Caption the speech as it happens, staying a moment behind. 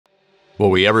Will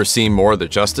we ever see more of the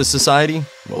Justice Society?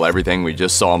 Will everything we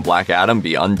just saw in Black Adam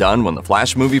be undone when the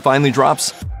Flash movie finally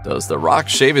drops? Does The Rock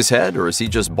shave his head, or is he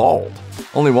just bald?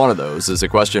 Only one of those is a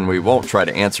question we won't try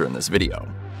to answer in this video.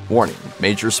 Warning,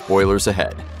 major spoilers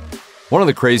ahead. One of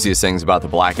the craziest things about the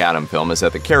Black Adam film is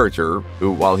that the character,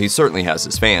 who, while he certainly has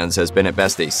his fans, has been at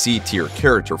best a C-tier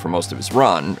character for most of his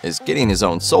run, is getting his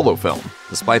own solo film,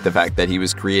 despite the fact that he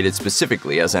was created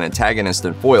specifically as an antagonist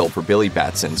and foil for Billy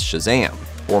Batson's Shazam,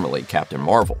 formerly Captain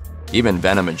Marvel. Even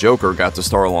Venom and Joker got to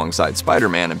star alongside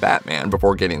Spider-Man and Batman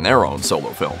before getting their own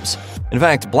solo films. In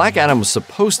fact, Black Adam was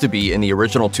supposed to be in the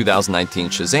original 2019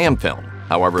 Shazam film.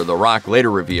 However, The Rock later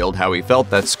revealed how he felt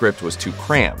that script was too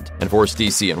crammed and forced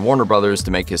DC and Warner Brothers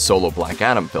to make his solo Black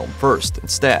Adam film first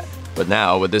instead. But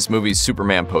now, with this movie's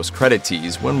Superman post-credit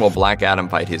tease, when will Black Adam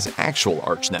fight his actual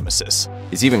arch-nemesis?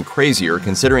 It's even crazier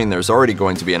considering there's already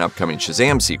going to be an upcoming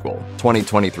Shazam sequel,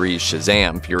 2023's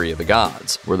Shazam! Fury of the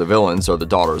Gods, where the villains are the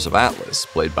Daughters of Atlas,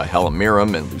 played by Helen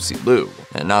Mirren and Lucy Liu,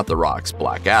 and not The Rock's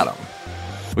Black Adam.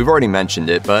 We've already mentioned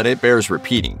it, but it bears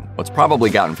repeating. What's probably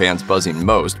gotten fans buzzing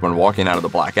most when walking out of the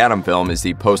Black Adam film is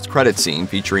the post-credit scene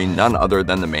featuring none other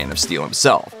than the Man of Steel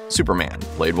himself, Superman,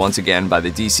 played once again by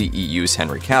the DCEU's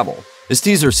Henry Cavill. This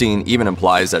teaser scene even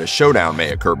implies that a showdown may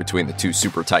occur between the two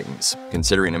super titans,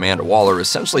 considering Amanda Waller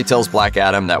essentially tells Black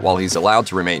Adam that while he's allowed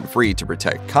to remain free to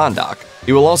protect Kahndaq,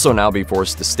 he will also now be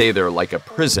forced to stay there like a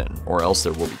prison, or else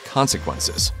there will be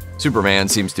consequences. Superman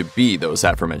seems to be those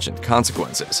aforementioned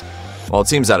consequences. While it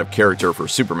seems out of character for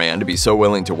Superman to be so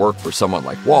willing to work for someone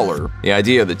like Waller, the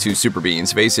idea of the two super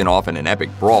beings facing off in an epic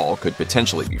brawl could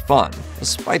potentially be fun,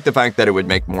 despite the fact that it would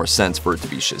make more sense for it to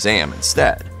be Shazam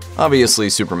instead. Obviously,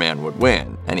 Superman would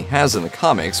win, and he has in the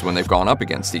comics when they've gone up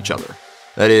against each other.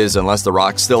 That is, unless The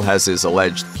Rock still has his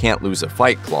alleged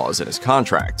can't-lose-a-fight clause in his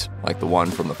contract, like the one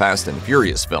from the Fast and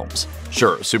Furious films.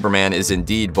 Sure, Superman is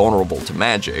indeed vulnerable to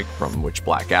magic, from which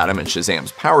Black Adam and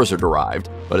Shazam's powers are derived,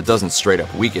 but it doesn't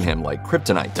straight-up weaken him like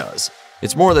kryptonite does.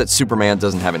 It's more that Superman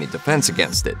doesn't have any defense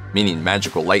against it, meaning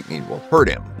magical lightning will hurt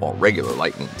him, while regular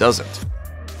lightning doesn't.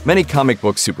 Many comic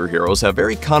book superheroes have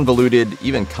very convoluted,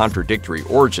 even contradictory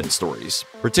origin stories,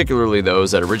 particularly those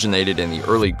that originated in the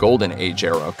early Golden Age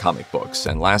era of comic books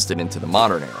and lasted into the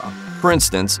modern era. For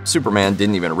instance, Superman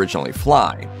didn't even originally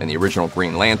fly, and the original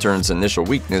Green Lantern's initial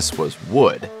weakness was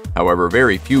wood. However,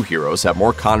 very few heroes have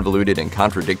more convoluted and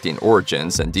contradicting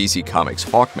origins than DC Comics'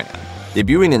 Hawkman.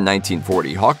 Debuting in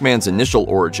 1940, Hawkman's initial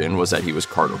origin was that he was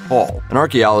Carter Hall, an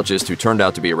archaeologist who turned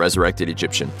out to be a resurrected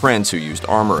Egyptian prince who used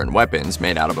armor and weapons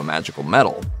made out of a magical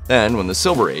metal. Then, when the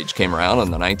Silver Age came around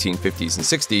in the 1950s and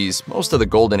 60s, most of the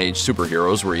Golden Age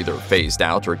superheroes were either phased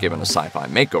out or given a sci-fi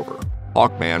makeover.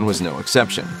 Hawkman was no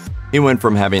exception. He went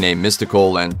from having a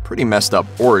mystical and pretty messed up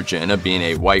origin of being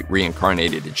a white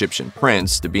reincarnated Egyptian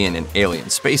prince to being an alien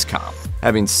space cop.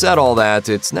 Having said all that,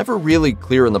 it's never really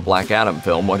clear in the Black Adam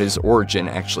film what his origin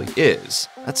actually is.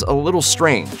 That's a little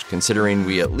strange, considering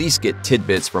we at least get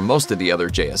tidbits from most of the other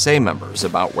JSA members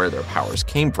about where their powers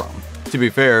came from. To be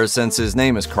fair, since his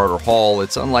name is Carter Hall,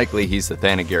 it's unlikely he's the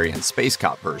Thanagarian space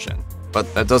cop version.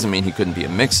 But that doesn't mean he couldn't be a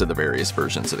mix of the various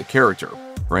versions of the character.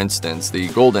 For instance, the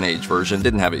Golden Age version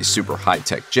didn't have a super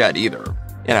high-tech jet either.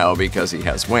 You know, because he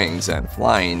has wings and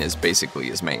flying is basically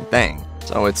his main thing,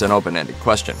 so it's an open-ended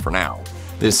question for now.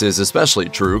 This is especially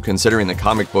true considering the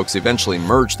comic books eventually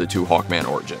merged the two Hawkman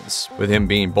origins, with him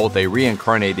being both a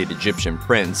reincarnated Egyptian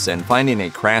prince and finding a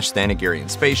crashed Thanagarian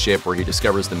spaceship where he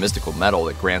discovers the mystical metal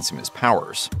that grants him his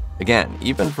powers. Again,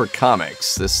 even for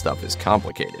comics, this stuff is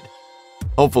complicated.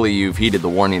 Hopefully you've heeded the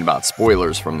warning about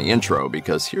spoilers from the intro,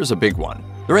 because here's a big one.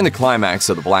 During the climax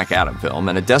of the Black Adam film,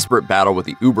 in a desperate battle with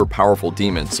the uber-powerful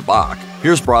demon Sabbac,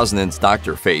 Pierce Brosnan's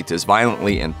Dr. Fate is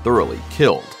violently and thoroughly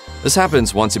killed. This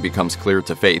happens once it becomes clear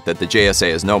to Fate that the JSA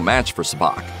is no match for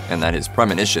Sabbac, and that his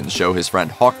premonitions show his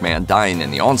friend Hawkman dying in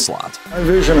the onslaught. My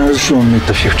vision has shown me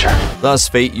the future. Thus,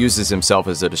 Fate uses himself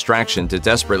as a distraction to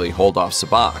desperately hold off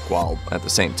Sabbac, while, at the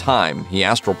same time, he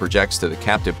astral projects to the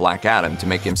captive Black Adam to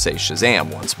make him say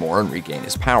Shazam once more and regain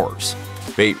his powers.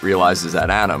 Fate realizes that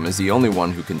Adam is the only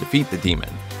one who can defeat the demon.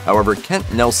 However,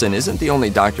 Kent Nelson isn't the only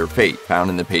Dr. Fate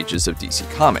found in the pages of DC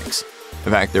Comics.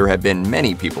 In fact, there have been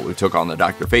many people who took on the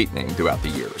Dr. Fate name throughout the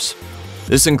years.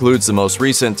 This includes the most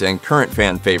recent and current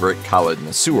fan favorite Khalid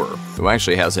Nassour, who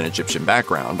actually has an Egyptian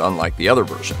background unlike the other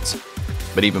versions.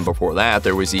 But even before that,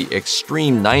 there was the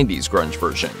extreme 90s grunge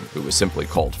version, who was simply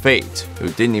called Fate, who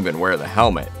didn't even wear the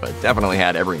helmet, but definitely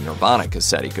had every Nirvana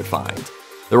cassette he could find.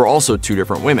 There were also two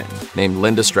different women, named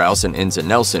Linda Strauss and Inza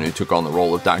Nelson, who took on the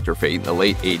role of Dr. Fate in the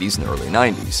late 80s and early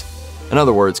 90s. In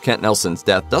other words, Kent Nelson's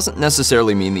death doesn't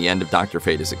necessarily mean the end of Dr.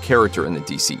 Fate as a character in the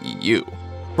DCEU.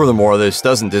 Furthermore, this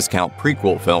doesn't discount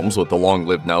prequel films with the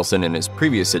long-lived Nelson in his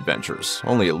previous adventures,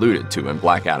 only alluded to in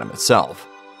Black Adam itself.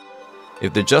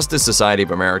 If the Justice Society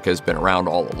of America has been around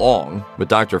all along, with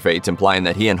Dr. Fate implying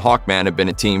that he and Hawkman have been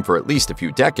a team for at least a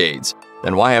few decades,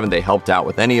 then why haven't they helped out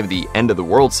with any of the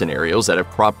end-of-the-world scenarios that have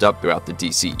cropped up throughout the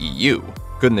DCEU?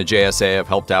 Couldn't the JSA have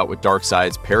helped out with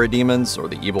Darkseid's parademons, or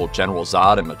the evil General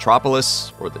Zod in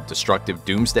Metropolis, or the destructive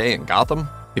Doomsday in Gotham?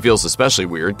 It feels especially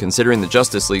weird considering the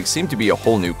Justice League seemed to be a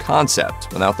whole new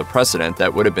concept without the precedent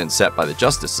that would have been set by the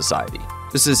Justice Society.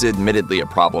 This is admittedly a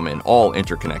problem in all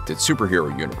interconnected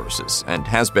superhero universes, and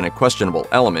has been a questionable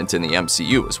element in the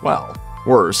MCU as well.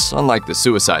 Worse, unlike the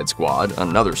Suicide Squad,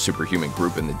 another superhuman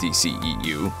group in the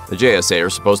DCEU, the JSA are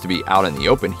supposed to be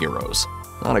out-in-the-open heroes.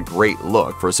 Not a great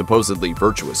look for a supposedly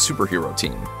virtuous superhero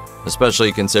team,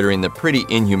 especially considering the pretty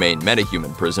inhumane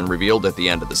metahuman prison revealed at the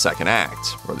end of the second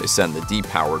act, where they send the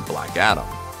depowered Black Adam.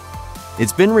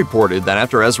 It's been reported that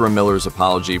after Ezra Miller's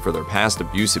apology for their past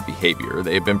abusive behavior,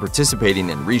 they have been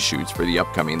participating in reshoots for the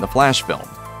upcoming The Flash film.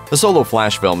 The solo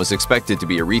Flash film is expected to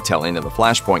be a retelling of the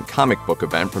Flashpoint comic book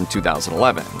event from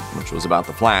 2011, which was about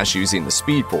the Flash using the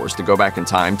Speed Force to go back in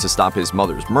time to stop his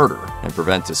mother's murder and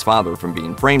prevent his father from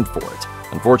being framed for it.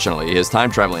 Unfortunately, his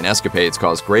time-traveling escapades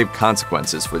caused grave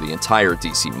consequences for the entire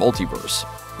DC multiverse,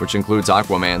 which includes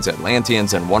Aquaman's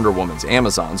Atlanteans and Wonder Woman's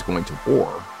Amazons going to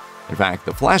war. In fact,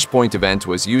 the Flashpoint event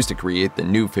was used to create the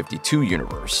New 52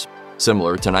 universe,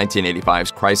 similar to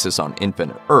 1985's Crisis on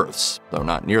Infinite Earths, though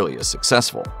not nearly as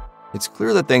successful. It's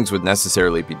clear that things would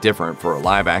necessarily be different for a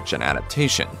live-action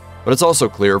adaptation, but it's also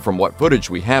clear from what footage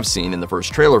we have seen in the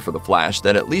first trailer for The Flash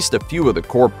that at least a few of the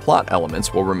core plot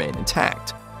elements will remain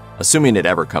intact. Assuming it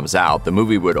ever comes out, the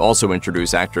movie would also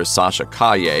introduce actress Sasha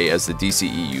Calle as the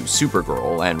DCEU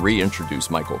Supergirl and reintroduce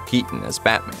Michael Keaton as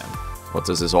Batman. What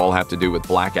does this all have to do with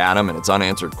Black Adam and its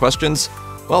unanswered questions?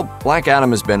 Well, Black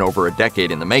Adam has been over a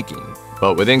decade in the making,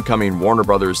 but with incoming Warner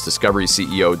Bros. Discovery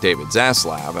CEO David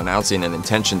Zaslav announcing an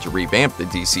intention to revamp the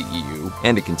DCEU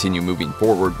and to continue moving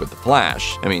forward with The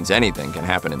Flash, it means anything can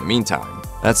happen in the meantime.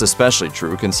 That's especially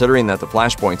true considering that the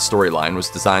Flashpoint storyline was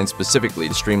designed specifically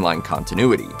to streamline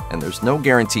continuity, and there's no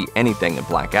guarantee anything in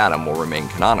Black Adam will remain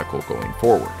canonical going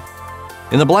forward.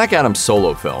 In the Black Adam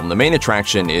solo film, the main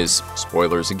attraction is,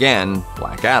 spoilers again,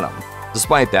 Black Adam.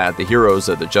 Despite that, the heroes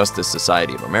of the Justice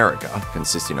Society of America,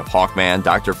 consisting of Hawkman,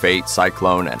 Dr. Fate,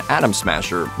 Cyclone, and Atom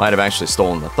Smasher, might have actually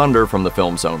stolen the thunder from the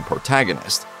film's own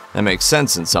protagonist. That makes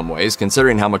sense in some ways,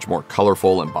 considering how much more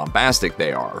colorful and bombastic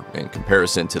they are in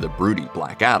comparison to the broody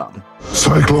Black Adam.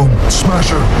 Cyclone,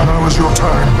 Smasher, now is your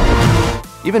time.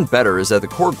 Even better is that the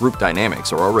core group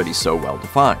dynamics are already so well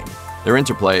defined. Their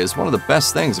interplay is one of the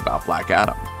best things about Black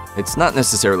Adam. It's not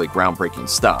necessarily groundbreaking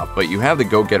stuff, but you have the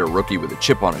go-getter rookie with a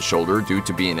chip on his shoulder due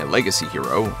to being a legacy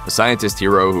hero, a scientist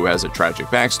hero who has a tragic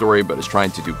backstory but is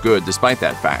trying to do good despite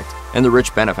that fact, and the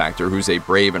rich benefactor who's a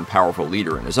brave and powerful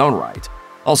leader in his own right.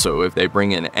 Also, if they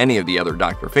bring in any of the other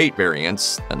Dr. Fate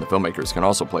variants, then the filmmakers can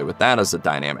also play with that as a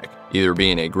dynamic, either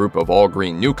being a group of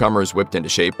all-green newcomers whipped into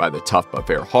shape by the tough but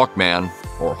fair Hawkman,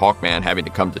 or Hawkman having to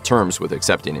come to terms with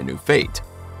accepting a new fate.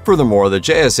 Furthermore, the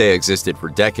JSA existed for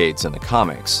decades in the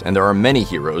comics, and there are many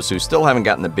heroes who still haven't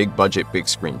gotten the big-budget,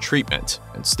 big-screen treatment,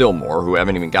 and still more who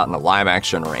haven't even gotten a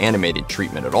live-action or animated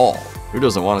treatment at all. Who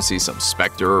doesn't want to see some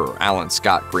Spectre or Alan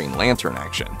Scott Green Lantern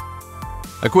action?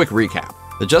 A quick recap.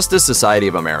 The Justice Society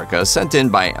of America is sent in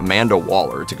by Amanda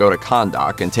Waller to go to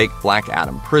Kahndaq and take Black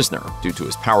Adam prisoner due to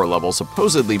his power level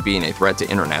supposedly being a threat to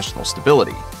international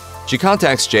stability. She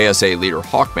contacts JSA leader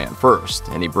Hawkman first,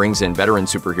 and he brings in veteran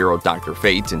superhero Dr.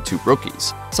 Fate and two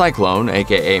rookies. Cyclone,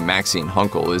 aka Maxine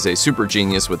Hunkel, is a super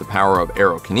genius with the power of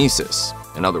aerokinesis.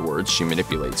 In other words, she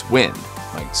manipulates wind,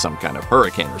 like some kind of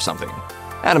hurricane or something.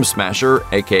 Atom Smasher,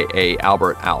 aka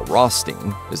Albert Al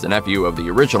Rothstein, is the nephew of the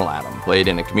original Atom, played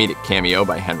in a comedic cameo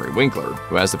by Henry Winkler,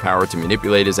 who has the power to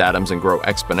manipulate his atoms and grow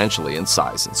exponentially in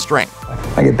size and strength.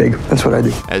 I get big, that's what I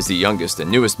do. As the youngest and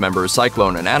newest members,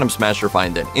 Cyclone and Atom Smasher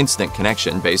find an instant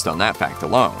connection based on that fact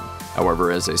alone.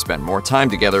 However, as they spend more time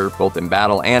together, both in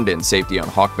battle and in safety on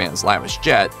Hawkman's lavish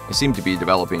jet, they seem to be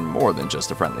developing more than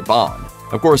just a friendly bond.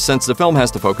 Of course, since the film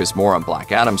has to focus more on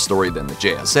Black Adam's story than the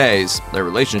JSA's, their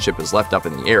relationship is left up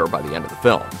in the air by the end of the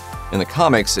film. In the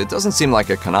comics, it doesn't seem like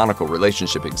a canonical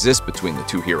relationship exists between the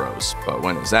two heroes, but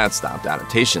when has that stopped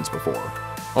adaptations before?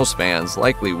 Most fans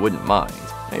likely wouldn't mind.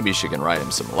 Maybe she can write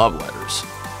him some love letters.